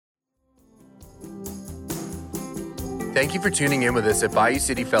Thank you for tuning in with us at Bayou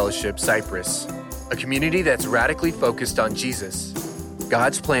City Fellowship, Cypress, a community that's radically focused on Jesus.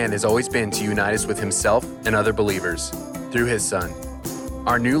 God's plan has always been to unite us with Himself and other believers through His Son.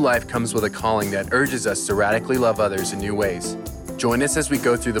 Our new life comes with a calling that urges us to radically love others in new ways. Join us as we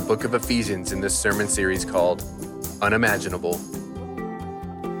go through the book of Ephesians in this sermon series called Unimaginable.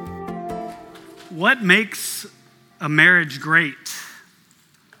 What makes a marriage great?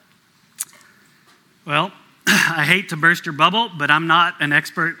 Well, I hate to burst your bubble, but I'm not an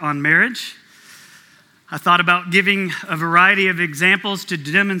expert on marriage. I thought about giving a variety of examples to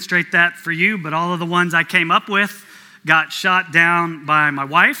demonstrate that for you, but all of the ones I came up with got shot down by my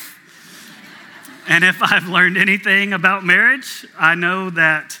wife. And if I've learned anything about marriage, I know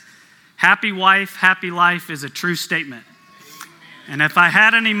that happy wife, happy life is a true statement. And if I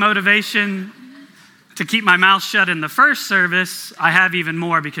had any motivation to keep my mouth shut in the first service, I have even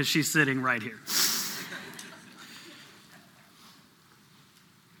more because she's sitting right here.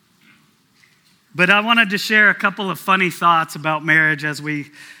 But I wanted to share a couple of funny thoughts about marriage as we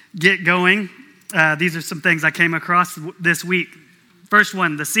get going. These are some things I came across this week. First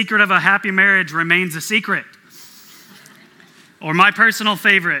one, the secret of a happy marriage remains a secret. Or my personal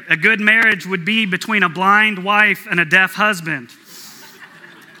favorite, a good marriage would be between a blind wife and a deaf husband.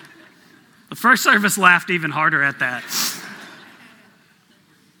 The first service laughed even harder at that.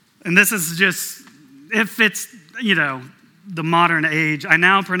 And this is just, if it's, the modern age. I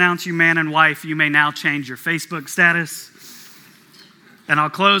now pronounce you man and wife. You may now change your Facebook status. And I'll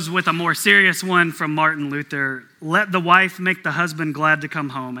close with a more serious one from Martin Luther. Let the wife make the husband glad to come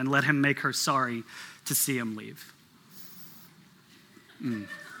home, and let him make her sorry to see him leave.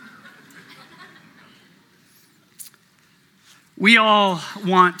 We all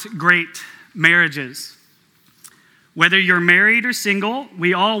want great marriages. Whether you're married or single,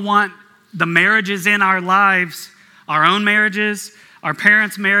 we all want the marriages in our lives, our own marriages, our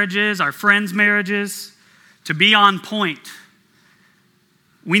parents' marriages, our friends' marriages, to be on point.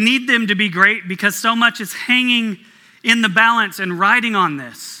 We need them to be great because so much is hanging in the balance and riding on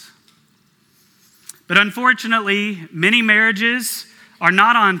this. But unfortunately, many marriages are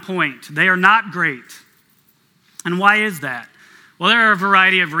not on point. They are not great. And why is that? Well, there are a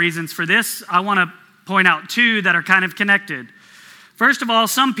variety of reasons for this. I want to point out two that are kind of connected. First of all,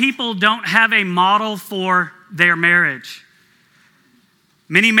 some people don't have a model for their marriage.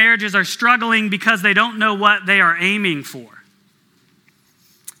 Many marriages are struggling because they don't know what they are aiming for.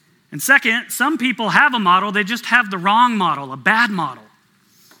 And second, some people have a model, they just have the wrong model, a bad model.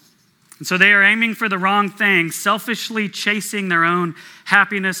 And so they are aiming for the wrong thing, selfishly chasing their own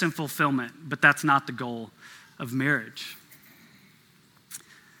happiness and fulfillment. But that's not the goal of marriage.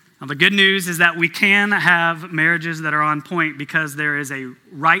 Now, the good news is that we can have marriages that are on point because there is a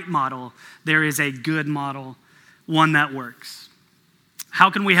right model, there is a good model, one that works.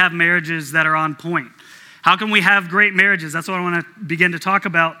 How can we have marriages that are on point? How can we have great marriages? That's what I want to begin to talk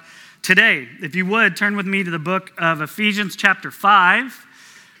about today. If you would, turn with me to the book of Ephesians chapter 5.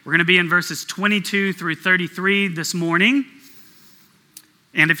 We're going to be in verses 22 through 33 this morning.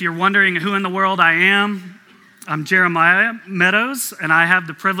 And if you're wondering who in the world I am, I'm Jeremiah Meadows, and I have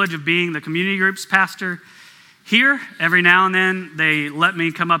the privilege of being the community groups pastor here. Every now and then, they let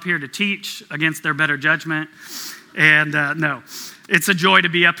me come up here to teach against their better judgment. And no, it's a joy to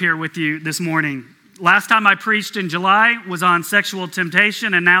be up here with you this morning. Last time I preached in July was on sexual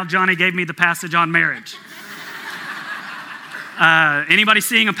temptation, and now Johnny gave me the passage on marriage. Anybody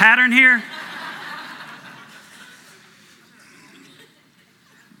seeing a pattern here?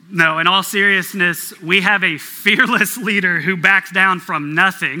 No, in all seriousness, we have a fearless leader who backs down from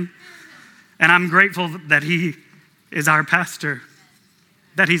nothing, and I'm grateful that he is our pastor,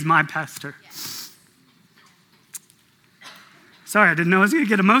 that he's my pastor. Sorry, I didn't know I was going to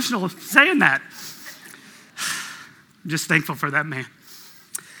get emotional saying that. I'm just thankful for that man.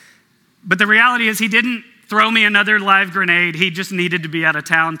 But the reality is he didn't throw me another live grenade. He just needed to be out of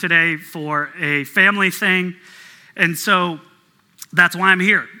town today for a family thing, and so that's why I'm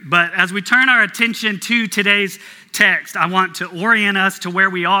here. But as we turn our attention to today's text, I want to orient us to where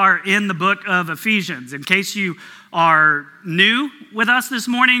we are in the book of Ephesians. In case you are new with us this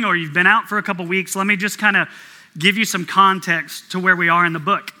morning or you've been out for a couple weeks, let me just kind of give you some context to where we are in the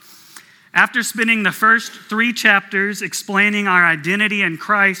book. After spending the first 3 chapters explaining our identity in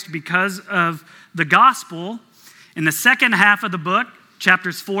Christ because of the gospel, in the second half of the book,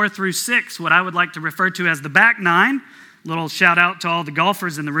 chapters 4 through 6, what I would like to refer to as the back 9, little shout out to all the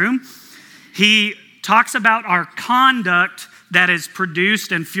golfers in the room. He talks about our conduct that is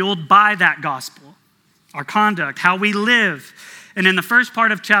produced and fueled by that gospel. Our conduct, how we live, And in the first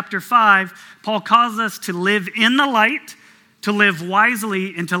part of chapter 5, Paul calls us to live in the light, to live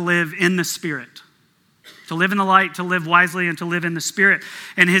wisely, and to live in the Spirit. To live in the light, to live wisely, and to live in the Spirit.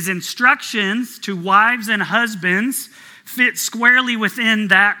 And his instructions to wives and husbands fit squarely within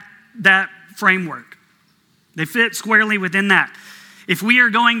that framework. They fit squarely within that. If we are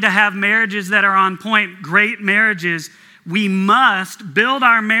going to have marriages that are on point, great marriages, we must build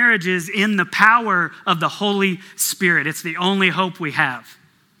our marriages in the power of the Holy Spirit. It's the only hope we have.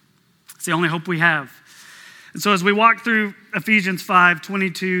 It's the only hope we have. And so as we walk through Ephesians 5,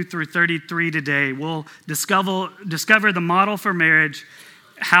 22 through 33 today, we'll discover the model for marriage,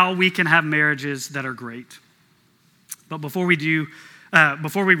 how we can have marriages that are great. But before we read,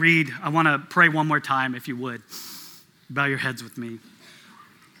 I want to pray one more time, if you would. Bow your heads with me.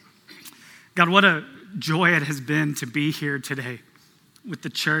 God, what a joy it has been to be here today with the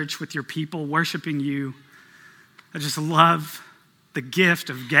church, with your people, worshiping you. I just love the gift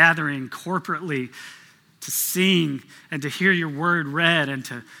of gathering corporately to sing and to hear your word read and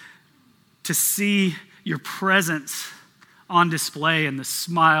to see your presence on display and the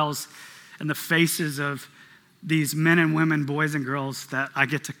smiles and the faces of these men and women, boys and girls that I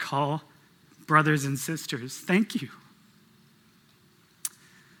get to call brothers and sisters. Thank you.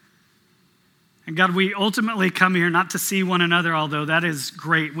 And God, we ultimately come here not to see one another, although that is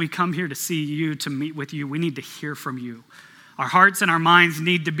great. We come here to see you, to meet with you. We need to hear from you. Our hearts and our minds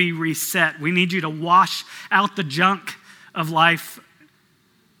need to be reset. We need you to wash out the junk of life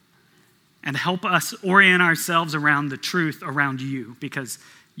and help us orient ourselves around the truth around you, because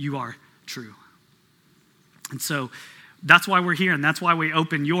you are true. And so that's why we're here, and that's why we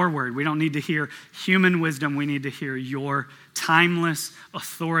open your word. We don't need to hear human wisdom. We need to hear your timeless,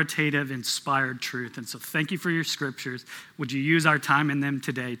 authoritative, inspired truth. And so thank you for your scriptures. Would you use our time in them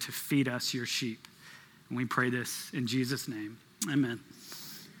today to feed us, your sheep? And we pray this in Jesus' name. Amen.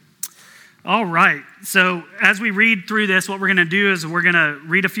 All right. So as we read through this, what we're going to do is we're going to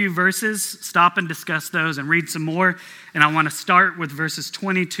read a few verses, stop and discuss those, and read some more. And I want to start with verses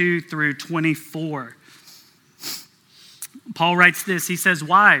 22 through 24. Paul writes this. He says,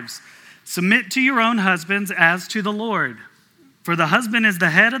 "Wives, submit to your own husbands as to the Lord. For the husband is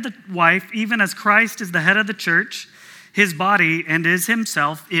the head of the wife, even as Christ is the head of the church, his body, and is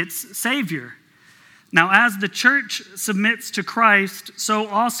himself its Savior. Now, as the church submits to Christ, so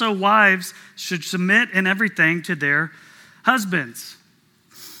also wives should submit in everything to their husbands."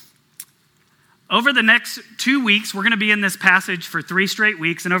 Over the next 2 weeks, we're going to be in this passage for 3 straight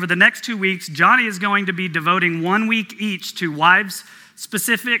weeks. And over the next 2 weeks, Johnny is going to be devoting 1 week each to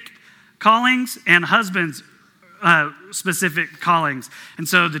wives-specific callings and husbands-specific callings. And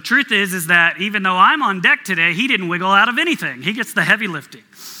so the truth is that even though I'm on deck today, he didn't wiggle out of anything. He gets the heavy lifting.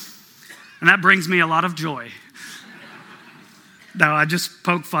 And that brings me a lot of joy. No, I just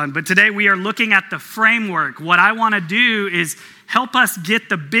poke fun. But today we are looking at the framework. What I want to do is help us get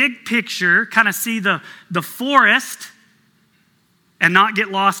the big picture, kind of see the forest and not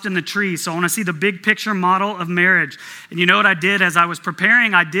get lost in the trees. So I want to see the big picture model of marriage. And you know what I did as I was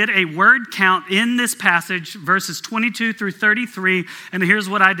preparing? I did a word count in this passage, verses 22 through 33. And here's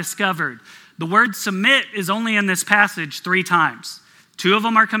what I discovered. The word submit is only in this passage 3 times. 2 of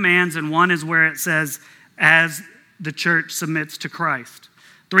them are commands, and 1 is where it says, as the church submits to Christ.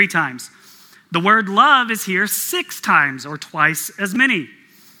 3 times. The word love is here 6 times, or twice as many.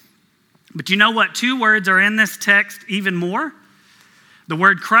 But you know what 2 words are in this text even more? The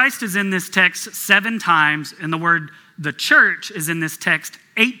word Christ is in this text 7 times, and the word the church is in this text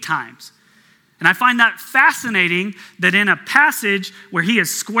 8 times. And I find that fascinating that in a passage where he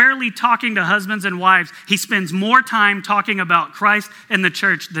is squarely talking to husbands and wives, he spends more time talking about Christ and the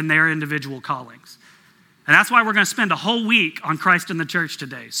church than their individual callings. And that's why we're going to spend a whole week on Christ and the church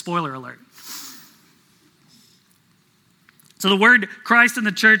today. Spoiler alert. So the word Christ and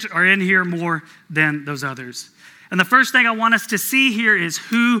the church are in here more than those others. And the first thing I want us to see here is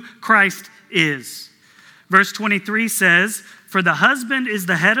who Christ is. Verse 23 says, "For the husband is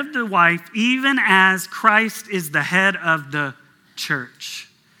the head of the wife, even as Christ is the head of the church."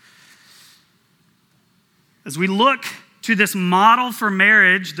 As we look to this model for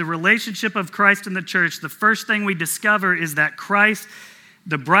marriage, the relationship of Christ and the church, the first thing we discover is that Christ,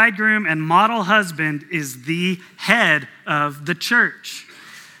 the bridegroom and model husband, is the head of the church.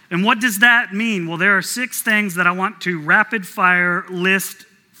 And what does that mean? Well, there are 6 things that I want to rapid fire list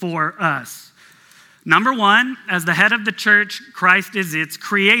for us. Number 1, as the head of the church, Christ is its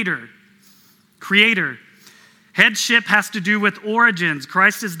creator. Creator. Headship has to do with origins.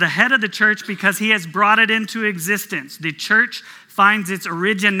 Christ is the head of the church because he has brought it into existence. The church finds its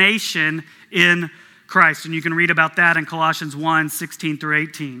origination in Christ. And you can read about that in Colossians 1, 16 through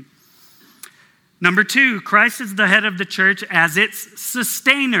 18. Number 2, Christ is the head of the church as its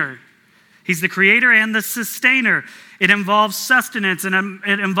sustainer. He's the creator and the sustainer. It involves sustenance, and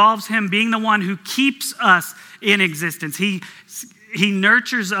it involves him being the one who keeps us in existence. He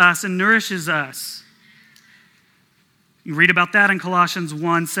nurtures us and nourishes us. You read about that in Colossians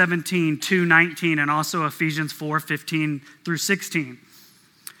 1, 17, 2, 19, and also Ephesians 4, 15 through 16.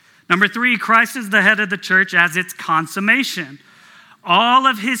 Number 3, Christ is the head of the church as its consummation. All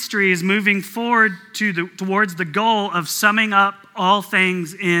of history is moving forward towards the goal of summing up all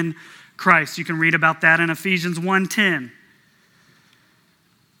things in Christ. You can read about that in Ephesians 1:10.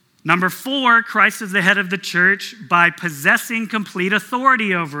 Number 4, Christ is the head of the church by possessing complete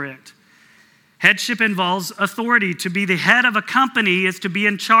authority over it. Headship involves authority. To be the head of a company is to be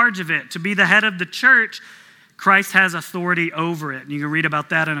in charge of it. To be the head of the church, Christ has authority over it. And you can read about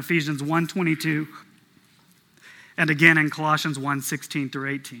that in Ephesians 1:22 and again in Colossians 1, 16 through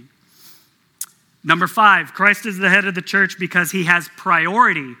 18. Number 5, Christ is the head of the church because he has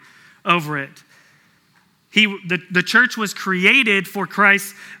priority over it. The church was created for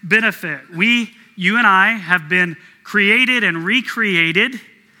Christ's benefit. You and I have been created and recreated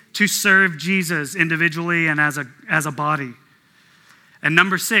to serve Jesus individually and as a body. And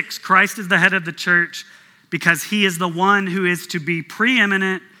number 6, Christ is the head of the church because he is the one who is to be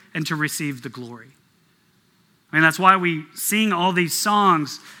preeminent and to receive the glory. I mean, that's why we sing all these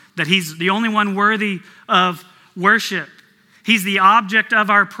songs, that he's the only one worthy of worship. He's the object of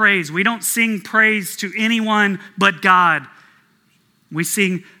our praise. We don't sing praise to anyone but God. We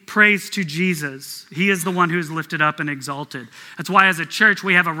sing praise to Jesus. He is the one who is lifted up and exalted. That's why as a church,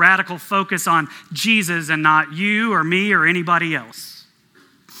 we have a radical focus on Jesus and not you or me or anybody else.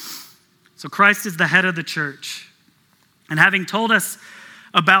 So Christ is the head of the church. And having told us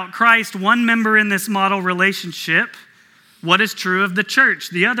about Christ, one member in this model relationship, what is true of the church,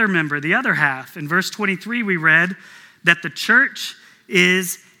 the other member, the other half? In verse 23, we read that the church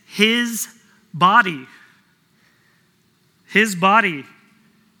is his body. His body.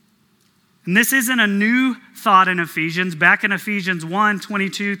 And this isn't a new thought in Ephesians. Back in Ephesians 1,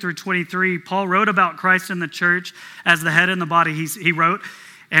 22 through 23, Paul wrote about Christ and the church as the head in the body. He wrote,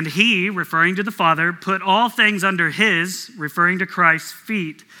 and he, referring to the Father, put all things under his, referring to Christ's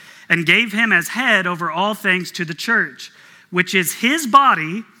feet, and gave him as head over all things to the church, which is his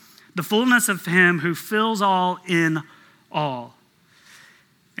body, the fullness of him who fills all in all.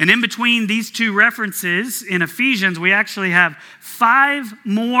 And in between these two references in Ephesians, we actually have 5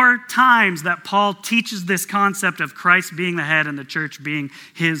 more times that Paul teaches this concept of Christ being the head and the church being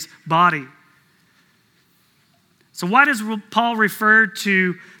his body. So why does Paul refer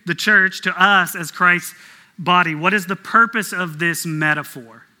to the church, to us, as Christ's body? What is the purpose of this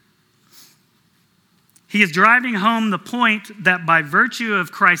metaphor? He is driving home the point that by virtue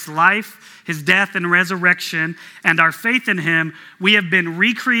of Christ's life, his death and resurrection, and our faith in him, we have been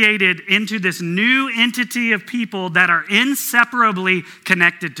recreated into this new entity of people that are inseparably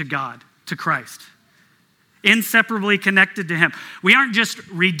connected to God, to Christ. Inseparably connected to him. We aren't just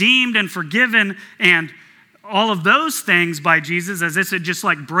redeemed and forgiven and all of those things by Jesus, as if it just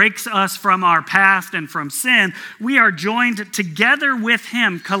like breaks us from our past and from sin. We are joined together with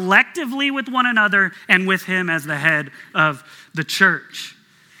him, collectively with one another, and with him as the head of the church.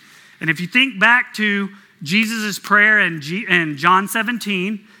 And if you think back to Jesus' prayer in John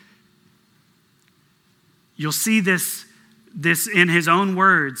 17, you'll see this in his own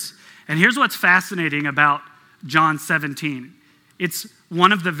words. And here's what's fascinating about John 17. It's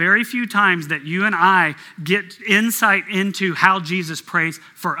one of the very few times that you and I get insight into how Jesus prays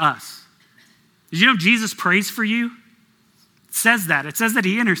for us. Did you know Jesus prays for you? It says that. It says that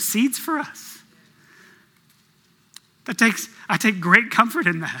he intercedes for us. I take great comfort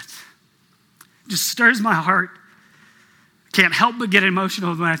in that. It just stirs my heart. Can't help but get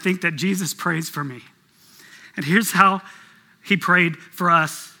emotional when I think that Jesus prays for me. And here's how he prayed for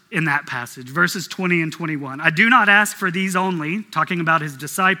us in that passage, verses 20 and 21. I do not ask for these only, talking about his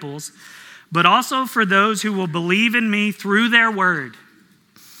disciples, but also for those who will believe in me through their word,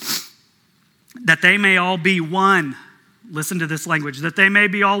 that they may all be one. Listen to this language, that they may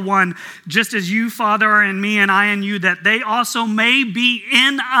be all one, just as you, Father, are in me and I in you, that they also may be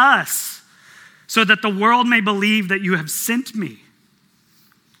in us, so that the world may believe that you have sent me.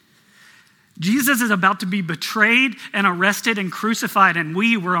 Jesus is about to be betrayed and arrested and crucified, and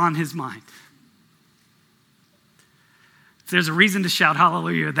we were on his mind. If there's a reason to shout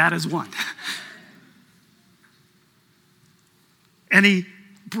hallelujah, that is one. And he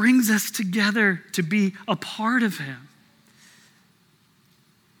brings us together to be a part of him.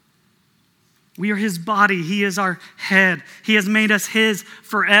 We are his body. He is our head. He has made us his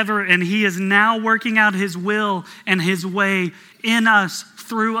forever, and he is now working out his will and his way in us,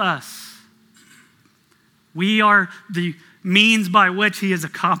 through us. We are the means by which he is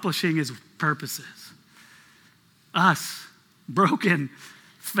accomplishing his purposes. Us, broken,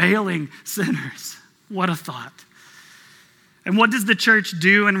 failing sinners. What a thought. And what does the church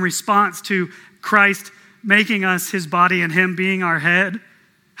do in response to Christ making us his body and him being our head?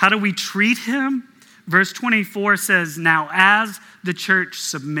 How do we treat him? Verse 24 says, now as the church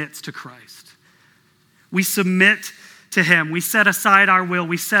submits to Christ, we submit to him. We set aside our will.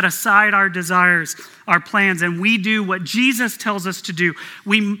 We set aside our desires, our plans, and we do what Jesus tells us to do.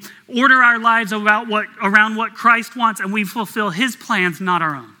 We order our lives around what Christ wants, and we fulfill his plans, not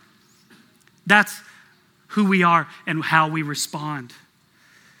our own. That's who we are and how we respond.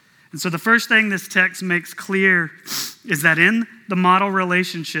 And so the first thing this text makes clear is that in the model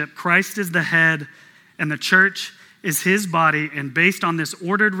relationship, Christ is the head and the church is his body. And based on this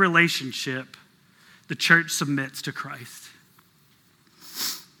ordered relationship, the church submits to Christ.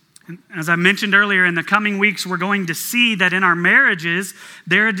 And as I mentioned earlier, in the coming weeks, we're going to see that in our marriages,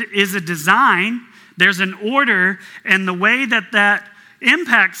 there is a design, there's an order, and the way that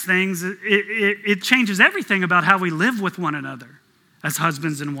impacts things, it changes everything about how we live with one another as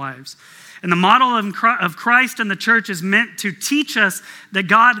husbands and wives. And the model of Christ and the church is meant to teach us that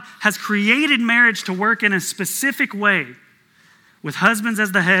God has created marriage to work in a specific way, with husbands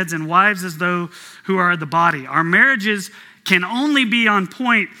as the heads and wives as those who are the body. Our marriages can only be on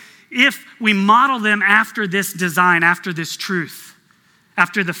point if we model them after this design, after this truth,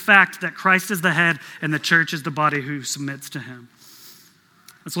 after the fact that Christ is the head and the church is the body who submits to him.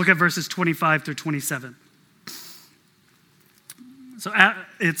 Let's look at verses 25 through 27. So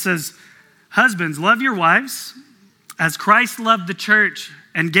it says, husbands, love your wives as Christ loved the church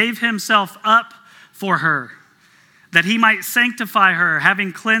and gave himself up for her, that he might sanctify her,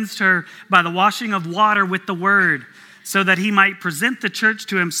 having cleansed her by the washing of water with the word, so that he might present the church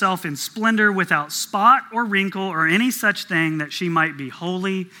to himself in splendor, without spot or wrinkle or any such thing, that she might be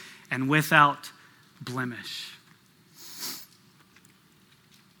holy and without blemish.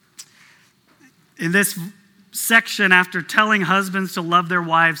 In this section, after telling husbands to love their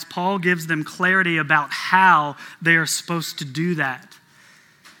wives, Paul gives them clarity about how they are supposed to do that.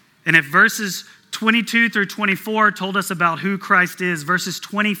 And if verses 22 through 24 told us about who Christ is, verses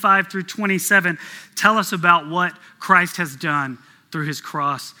 25 through 27 tell us about what Christ has done through his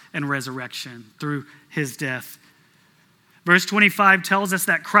cross and resurrection, through his death. Verse 25 tells us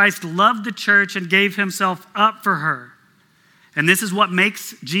that Christ loved the church and gave himself up for her. And this is what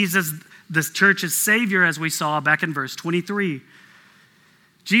makes Jesus the church's Savior, as we saw back in verse 23.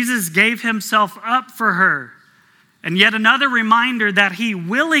 Jesus gave himself up for her. And yet another reminder that he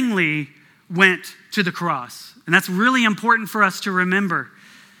willingly went to the cross. And that's really important for us to remember.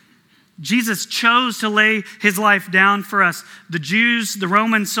 Jesus chose to lay his life down for us. The Jews, the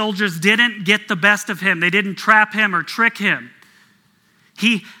Roman soldiers, didn't get the best of him. They didn't trap him or trick him.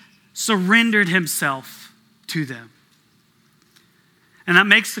 He surrendered himself to them. And that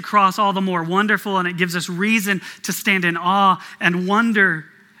makes the cross all the more wonderful, and it gives us reason to stand in awe and wonder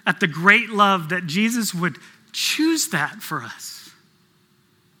at the great love that Jesus would choose that for us.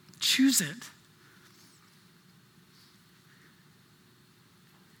 Choose it.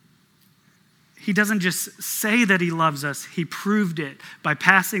 He doesn't just say that he loves us, he proved it by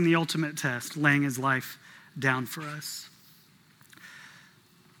passing the ultimate test, laying his life down for us.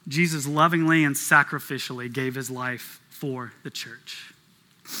 Jesus lovingly and sacrificially gave his life for the church.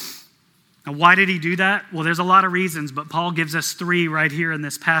 Now, why did he do that? Well, there's a lot of reasons, but Paul gives us three right here in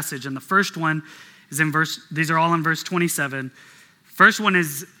this passage. And the first one is these are all in verse 27. First one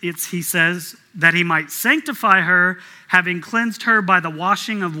is, he says that he might sanctify her, having cleansed her by the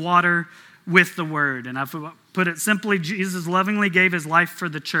washing of water with the word. And I've put it simply, Jesus lovingly gave his life for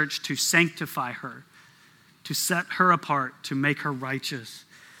the church to sanctify her, to set her apart, to make her righteous.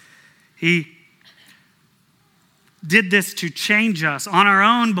 He did this to change us. On our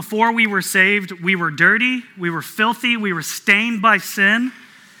own, before we were saved, we were dirty, we were filthy, we were stained by sin.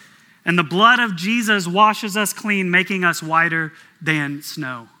 And the blood of Jesus washes us clean, making us whiter than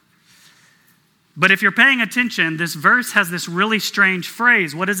snow. But if you're paying attention, this verse has this really strange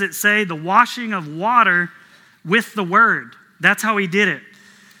phrase. What does it say? The washing of water with the word. That's how he did it.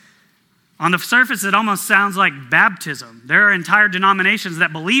 On the surface, it almost sounds like baptism. There are entire denominations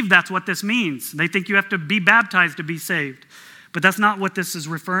that believe that's what this means. They think you have to be baptized to be saved. But that's not what this is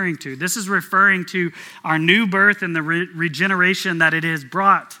referring to. This is referring to our new birth and the regeneration that it has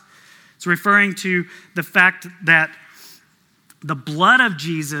brought. It's referring to the fact that the blood of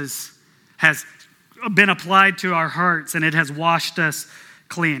Jesus has been applied to our hearts and it has washed us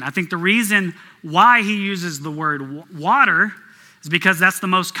clean. I think the reason why he uses the word water is because that's the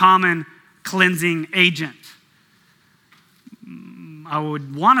most common cleansing agent. I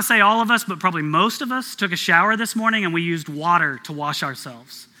would want to say all of us, but probably most of us took a shower this morning and we used water to wash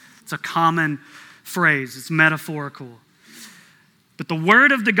ourselves. It's a common phrase. It's metaphorical. But the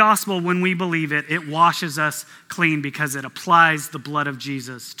word of the gospel, when we believe it, it washes us clean because it applies the blood of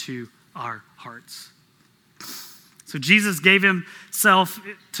Jesus to our hearts. So Jesus gave himself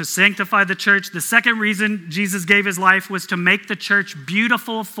to sanctify the church. The second reason Jesus gave his life was to make the church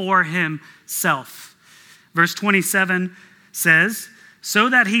beautiful for himself. Verse 27 says, so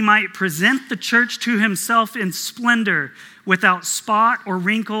that he might present the church to himself in splendor, without spot or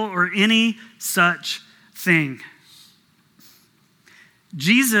wrinkle or any such thing.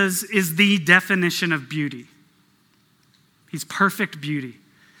 Jesus is the definition of beauty. He's perfect beauty.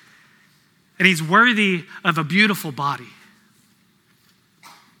 And he's worthy of a beautiful body.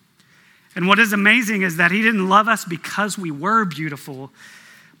 And what is amazing is that he didn't love us because we were beautiful,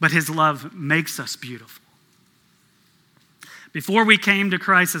 but his love makes us beautiful. Before we came to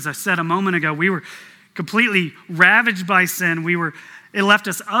Christ, as I said a moment ago, we were completely ravaged by sin. It left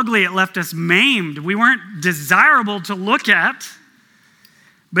us ugly. It left us maimed. We weren't desirable to look at.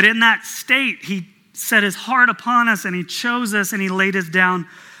 But in that state, he set his heart upon us and he chose us and he laid down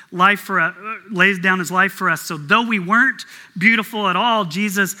lays down his life for us. So though we weren't beautiful at all,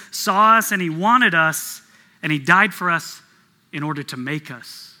 Jesus saw us and he wanted us and he died for us in order to make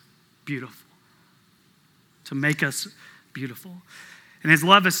us beautiful. To make us beautiful. And his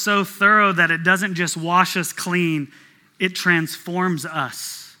love is so thorough that it doesn't just wash us clean, it transforms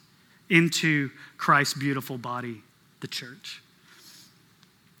us into Christ's beautiful body, the church.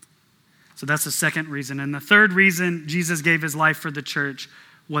 So that's the second reason. And the third reason Jesus gave his life for the church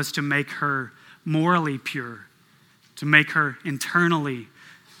was to make her morally pure, to make her internally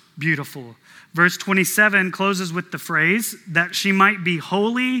beautiful. Verse 27 closes with the phrase that she might be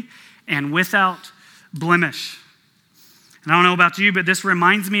holy and without blemish. And I don't know about you, but this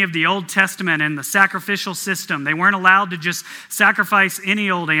reminds me of the Old Testament and the sacrificial system. They weren't allowed to just sacrifice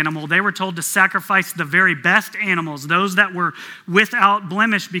any old animal. They were told to sacrifice the very best animals, those that were without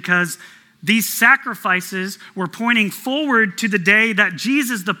blemish, because these sacrifices were pointing forward to the day that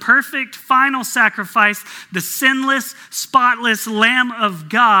Jesus, the perfect final sacrifice, the sinless, spotless Lamb of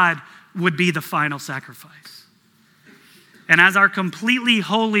God, would be the final sacrifice. And as our completely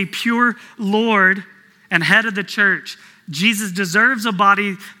holy, pure Lord and head of the church, Jesus deserves a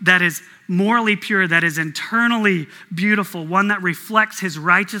body that is morally pure, that is internally beautiful, one that reflects his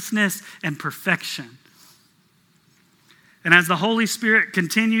righteousness and perfection. And as the Holy Spirit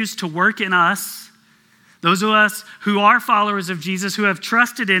continues to work in us, those of us who are followers of Jesus, who have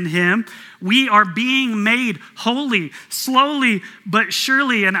trusted in him, we are being made holy, slowly but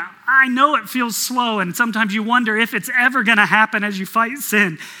surely. And I know it feels slow, and sometimes you wonder if it's ever going to happen as you fight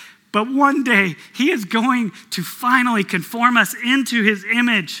sin. But one day, he is going to finally conform us into his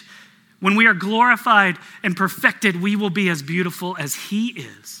image. When we are glorified and perfected, we will be as beautiful as he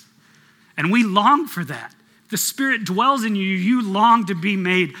is. And we long for that. The Spirit dwells in you. You long to be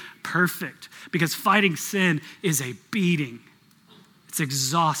made perfect because fighting sin is a beating. It's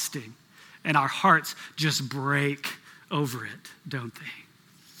exhausting. And our hearts just break over it, don't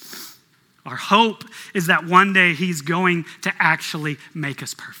they? Our hope is that one day he's going to actually make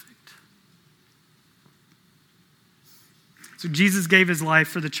us perfect. So Jesus gave his life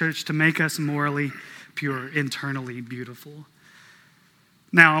for the church to make us morally pure, internally beautiful.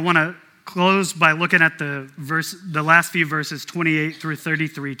 Now, I want to close by looking at the last few verses, 28 through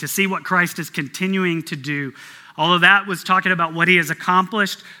 33, to see what Christ is continuing to do. All of that was talking about what he has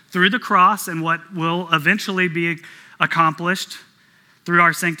accomplished through the cross and what will eventually be accomplished through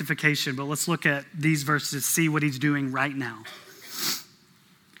our sanctification. But let's look at these verses, see what he's doing right now.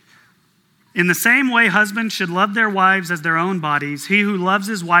 In the same way, husbands should love their wives as their own bodies. He who loves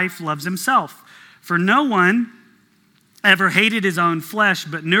his wife loves himself. For no one ever hated his own flesh,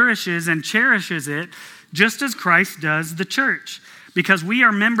 but nourishes and cherishes it, just as Christ does the church, because we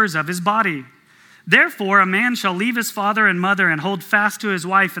are members of his body. Therefore, a man shall leave his father and mother and hold fast to his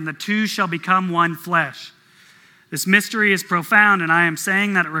wife, and the two shall become one flesh. This mystery is profound, and I am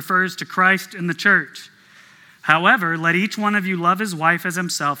saying that it refers to Christ and the church. However, let each one of you love his wife as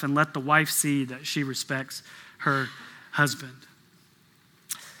himself, and let the wife see that she respects her husband.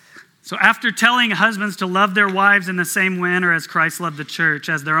 So after telling husbands to love their wives in the same manner as Christ loved the church,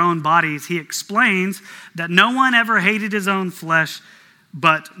 as their own bodies, he explains that no one ever hated his own flesh,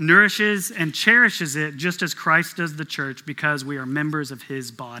 but nourishes and cherishes it just as Christ does the church, because we are members of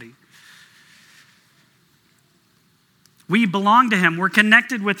his body. We belong to him. We're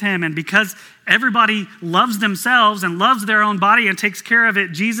connected with him. And because everybody loves themselves and loves their own body and takes care of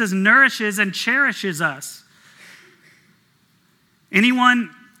it, Jesus nourishes and cherishes us. Anyone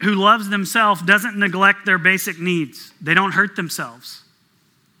who loves themselves doesn't neglect their basic needs. They don't hurt themselves.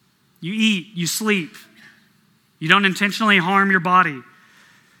 You eat, you sleep. You don't intentionally harm your body.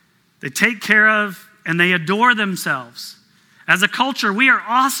 They take care of and they adore themselves. As a culture, we are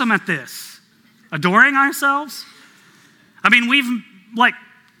awesome at this. Adoring ourselves. I mean, we've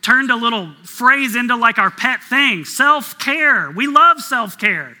turned a little phrase into our pet thing, self-care. We love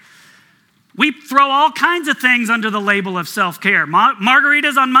self-care. We throw all kinds of things under the label of self-care.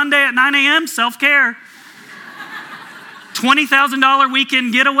 Margaritas on Monday at 9 a.m., self-care. $20,000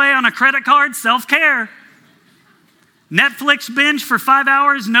 weekend getaway on a credit card, self-care. Netflix binge for 5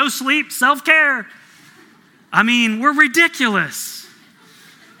 hours, no sleep, self-care. I mean, we're ridiculous.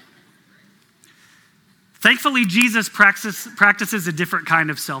 Thankfully, Jesus practices a different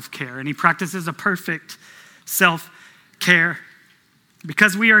kind of self-care, and he practices a perfect self-care.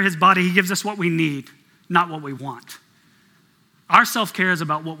 Because we are his body, he gives us what we need, not what we want. Our self-care is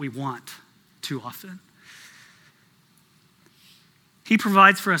about what we want too often. He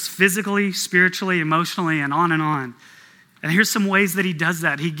provides for us physically, spiritually, emotionally, and on and on. And here's some ways that he does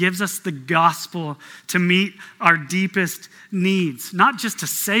that. He gives us the gospel to meet our deepest needs, not just to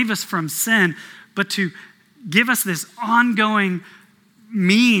save us from sin, but to give us this ongoing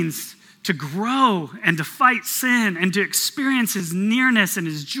means to grow and to fight sin and to experience his nearness and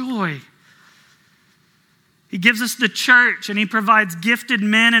his joy. He gives us the church, and he provides gifted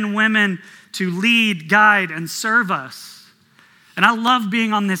men and women to lead, guide, and serve us. And I love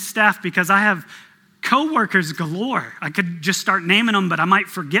being on this staff because I have coworkers galore. I could just start naming them, but I might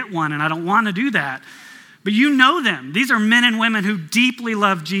forget one, and I don't want to do that. But you know them. These are men and women who deeply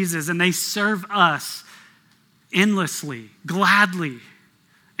love Jesus, and they serve us endlessly, gladly.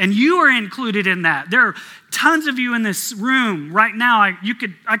 And you are included in that. There are tons of you in this room right now.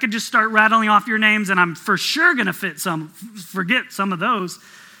 I could just start rattling off your names, and I'm for sure going to forget some of those,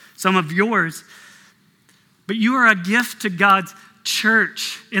 some of yours. But you are a gift to God's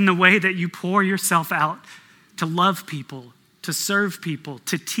church in the way that you pour yourself out to love people, to serve people,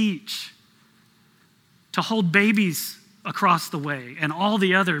 to teach, to hold babies across the way, and all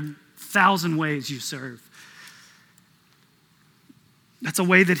the other 1,000 ways you serve. That's a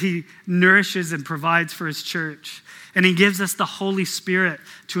way that he nourishes and provides for his church. And he gives us the Holy Spirit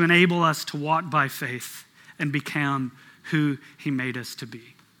to enable us to walk by faith and become who he made us to be.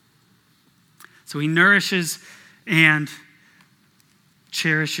 So he nourishes and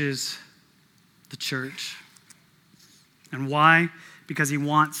cherishes the church. And why? Because he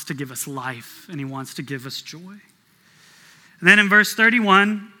wants to give us life and he wants to give us joy. And then in verse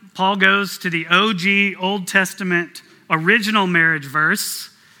 31, Paul goes to the OG Old Testament original marriage verse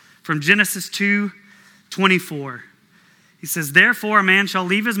from Genesis 2:24. He says, "Therefore a man shall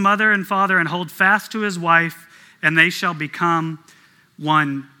leave his mother and father and hold fast to his wife, and they shall become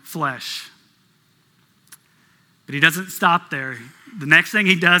one flesh." But he doesn't stop there. The next thing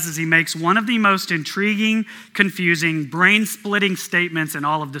he does is he makes one of the most intriguing, confusing, brain-splitting statements in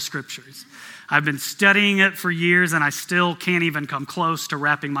all of the scriptures. I've been studying it for years, and I still can't even come close to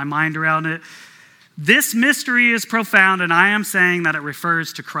wrapping my mind around it. This mystery is profound, and I am saying that it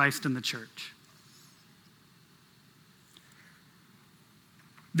refers to Christ and the church.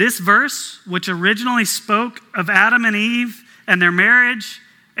 This verse, which originally spoke of Adam and Eve and their marriage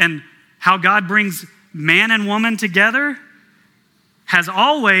and how God brings man and woman together, has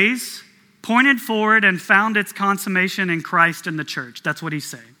always pointed forward and found its consummation in Christ and the church. That's what he's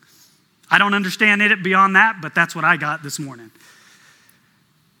saying. I don't understand it beyond that, but that's what I got this morning.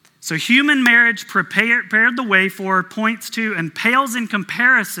 So human marriage prepared the way for, points to, and pales in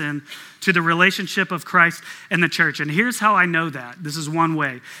comparison to the relationship of Christ and the church. And here's how I know that. This is one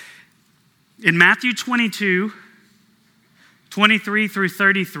way. In Matthew 22, 23 through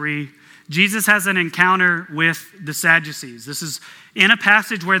 33, Jesus has an encounter with the Sadducees. This is in a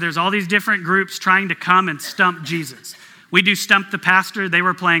passage where there's all these different groups trying to come and stump Jesus. We do Stump the Pastor. They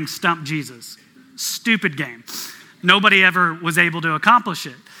were playing Stump Jesus. Stupid game. Nobody ever was able to accomplish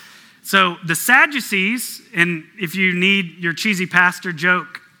it. So the Sadducees, and if you need your cheesy pastor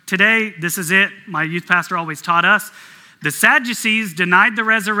joke today, this is it. My youth pastor always taught us. The Sadducees denied the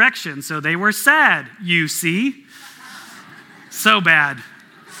resurrection, so they were sad, you see. So bad.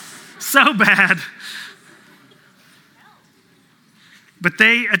 So bad. But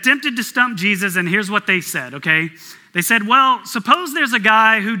they attempted to stump Jesus, and here's what they said, okay? They said, well, suppose there's a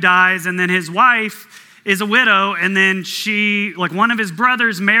guy who dies, and then his wife is a widow, and then one of his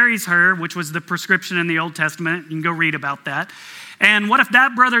brothers marries her, which was the prescription in the Old Testament. You can go read about that. And what if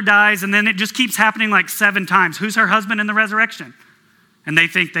that brother dies, and then it just keeps happening like 7 times? Who's her husband in the resurrection? And they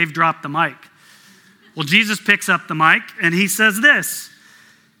think they've dropped the mic. Well, Jesus picks up the mic, and he says this.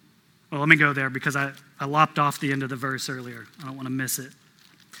 Well, let me go there because I lopped off the end of the verse earlier. I don't want to miss it.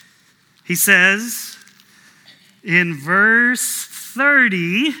 He says in verse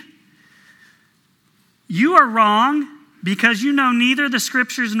 30, "You are wrong because you know neither the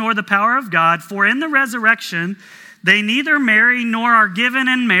scriptures nor the power of God, for in the resurrection they neither marry nor are given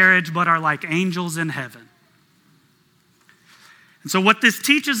in marriage, but are like angels in heaven." And so what this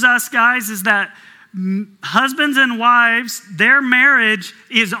teaches us, guys, is that husbands and wives, their marriage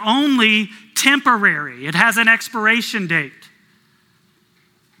is only temporary. It has an expiration date.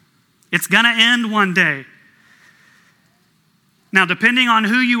 It's going to end one day. Now, depending on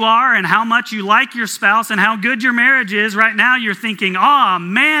who you are and how much you like your spouse and how good your marriage is, right now you're thinking, "Oh,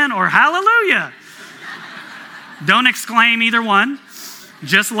 man," or "Hallelujah." Don't exclaim either one.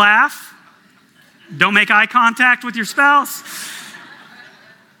 Just laugh. Don't make eye contact with your spouse.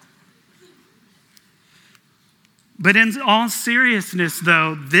 But in all seriousness,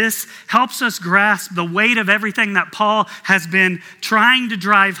 though, this helps us grasp the weight of everything that Paul has been trying to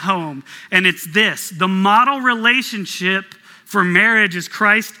drive home. And it's this: the model relationship for marriage is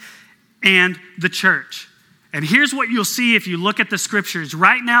Christ and the church. And here's what you'll see if you look at the scriptures.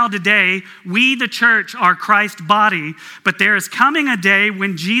 Right now, today, we, the church, are Christ's body, but there is coming a day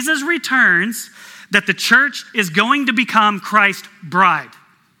when Jesus returns that the church is going to become Christ's bride.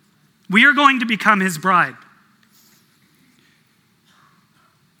 We are going to become his bride.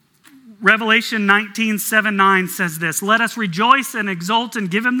 Revelation 19:7-9 says this: "Let us rejoice and exult and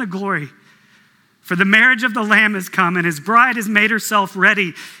give him the glory. For the marriage of the Lamb has come, and his bride has made herself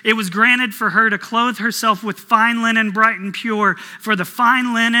ready. It was granted for her to clothe herself with fine linen, bright and pure. For the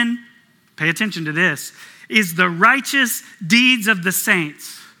fine linen," pay attention to this, "is the righteous deeds of the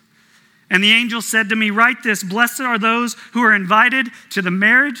saints." And the angel said to me, "Write this: Blessed are those who are invited to the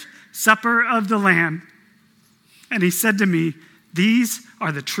marriage supper of the Lamb." And he said to me, "These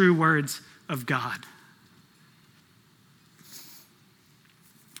are the true words of God."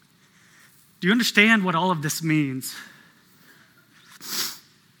 Do you understand what all of this means?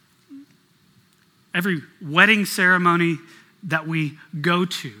 Every wedding ceremony that we go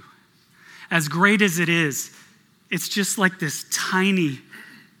to, as great as it is, it's just like this tiny,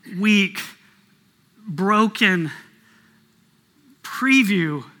 weak, broken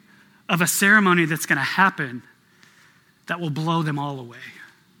preview of a ceremony that's going to happen that will blow them all away.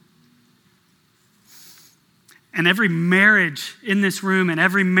 And every marriage in this room and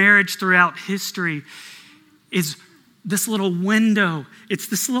every marriage throughout history is this little window. It's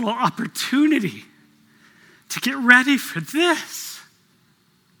this little opportunity to get ready for this.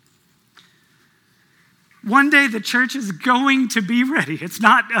 One day the church is going to be ready. It's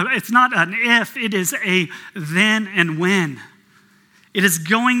not an if, it is a then and when. It is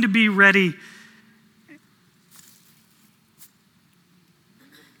going to be ready.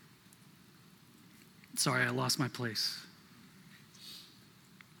 Sorry, I lost my place.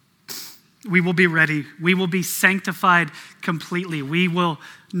 We will be ready. We will be sanctified completely. We will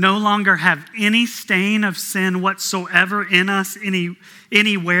no longer have any stain of sin whatsoever in us,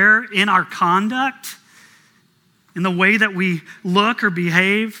 anywhere, in our conduct, in the way that we look or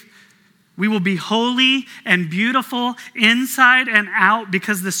behave. We will be holy and beautiful inside and out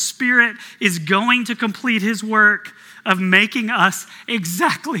because the Spirit is going to complete his work of making us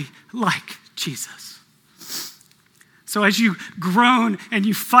exactly like Jesus. So as you groan and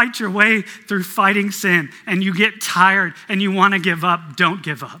you fight your way through fighting sin and you get tired and you want to give up, don't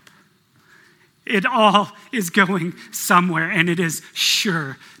give up. It all is going somewhere and it is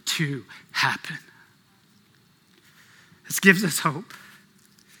sure to happen. This gives us hope.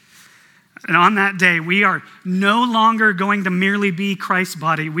 And on that day, we are no longer going to merely be Christ's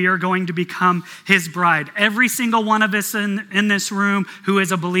body. We are going to become his bride. Every single one of us in this room who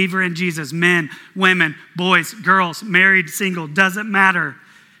is a believer in Jesus, men, women, boys, girls, married, single, doesn't matter.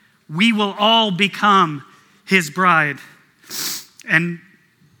 We will all become his bride. And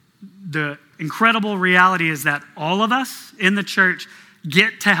the incredible reality is that all of us in the church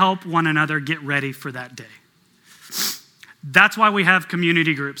get to help one another get ready for that day. That's why we have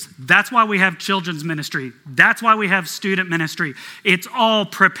community groups. That's why we have children's ministry. That's why we have student ministry. It's all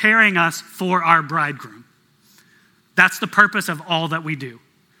preparing us for our bridegroom. That's the purpose of all that we do.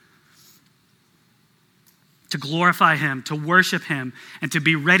 To glorify him, to worship him, and to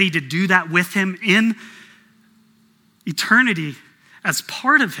be ready to do that with him in eternity as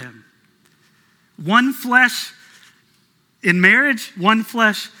part of him. one flesh in marriage, one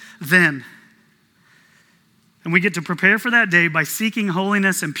flesh then. And we get to prepare for that day by seeking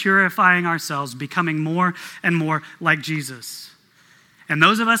holiness and purifying ourselves, becoming more and more like Jesus. And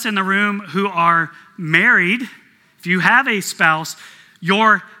those of us in the room who are married, if you have a spouse,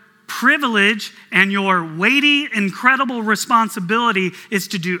 your privilege and your weighty, incredible responsibility is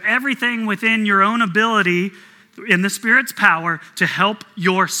to do everything within your own ability in the Spirit's power to help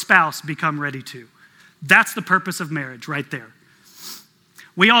your spouse become ready too. That's the purpose of marriage right there.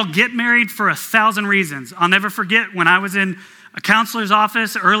 We all get married for 1,000 reasons. I'll never forget when I was in a counselor's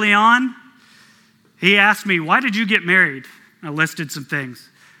office early on, he asked me, "Why did you get married?" I listed some things.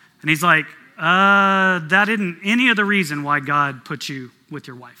 And he's like, that isn't any of the reason why God put you with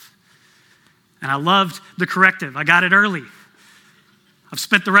your wife. And I loved the corrective. I got it early. I've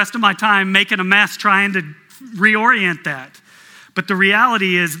spent the rest of my time making a mess trying to reorient that. But the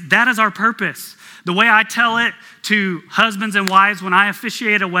reality is that is our purpose. The way I tell it to husbands and wives when I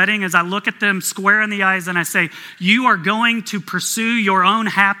officiate a wedding is I look at them square in the eyes and I say, you are going to pursue your own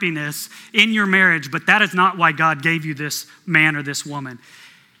happiness in your marriage, but that is not why God gave you this man or this woman.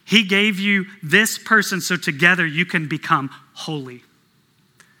 He gave you this person so together you can become holy.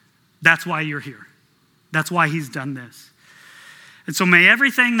 That's why you're here. That's why he's done this. And so may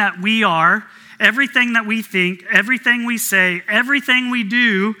everything that we are, everything that we think, everything we say, everything we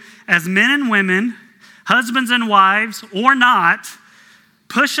do as men and women, husbands and wives, or not,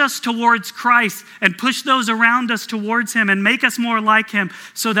 push us towards Christ and push those around us towards him and make us more like him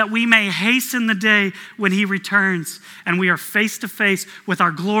so that we may hasten the day when he returns and we are face to face with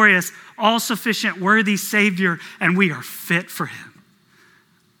our glorious, all-sufficient, worthy Savior and we are fit for him.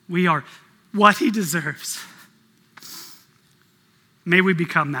 We are what he deserves. May we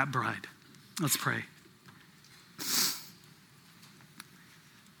become that bride. Let's pray.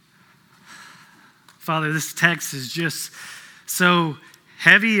 Father, this text is just so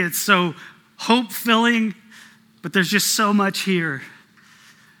heavy. It's so hope-filling, but there's just so much here.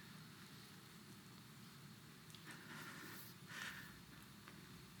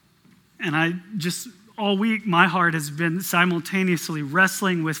 And I just, all week, my heart has been simultaneously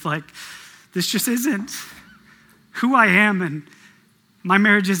wrestling with this just isn't who I am, and my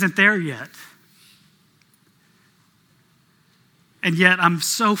marriage isn't there yet. And yet I'm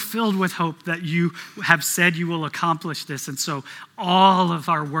so filled with hope that you have said you will accomplish this. And so all of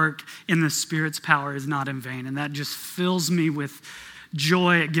our work in the Spirit's power is not in vain. And that just fills me with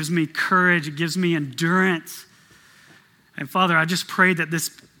joy. It gives me courage. It gives me endurance. And Father, I just pray that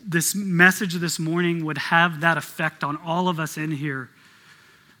this message this morning would have that effect on all of us in here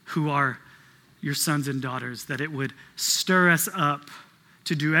who are your sons and daughters, that it would stir us up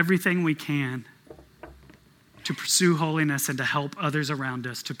to do everything we can to pursue holiness and to help others around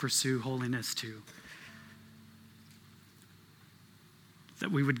us to pursue holiness too.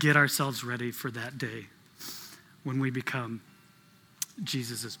 That we would get ourselves ready for that day when we become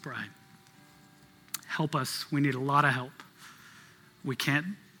Jesus' bride. Help us. We need a lot of help. We can't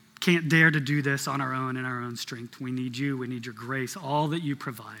dare to do this on our own in our own strength. We need you. We need your grace, all that you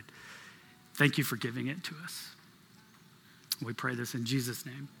provide. Thank you for giving it to us. We pray this in Jesus'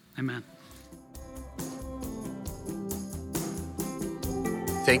 name. Amen.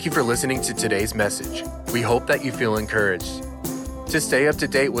 Thank you for listening to today's message. We hope that you feel encouraged. To stay up to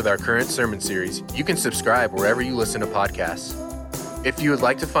date with our current sermon series, you can subscribe wherever you listen to podcasts. If you would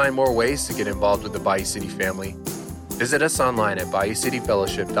like to find more ways to get involved with the Bayou City family, visit us online at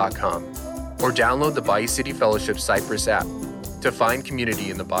BayouCityFellowship.com or download the Bayou City Fellowship Cypress app to find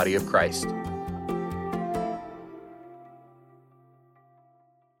community in the body of Christ.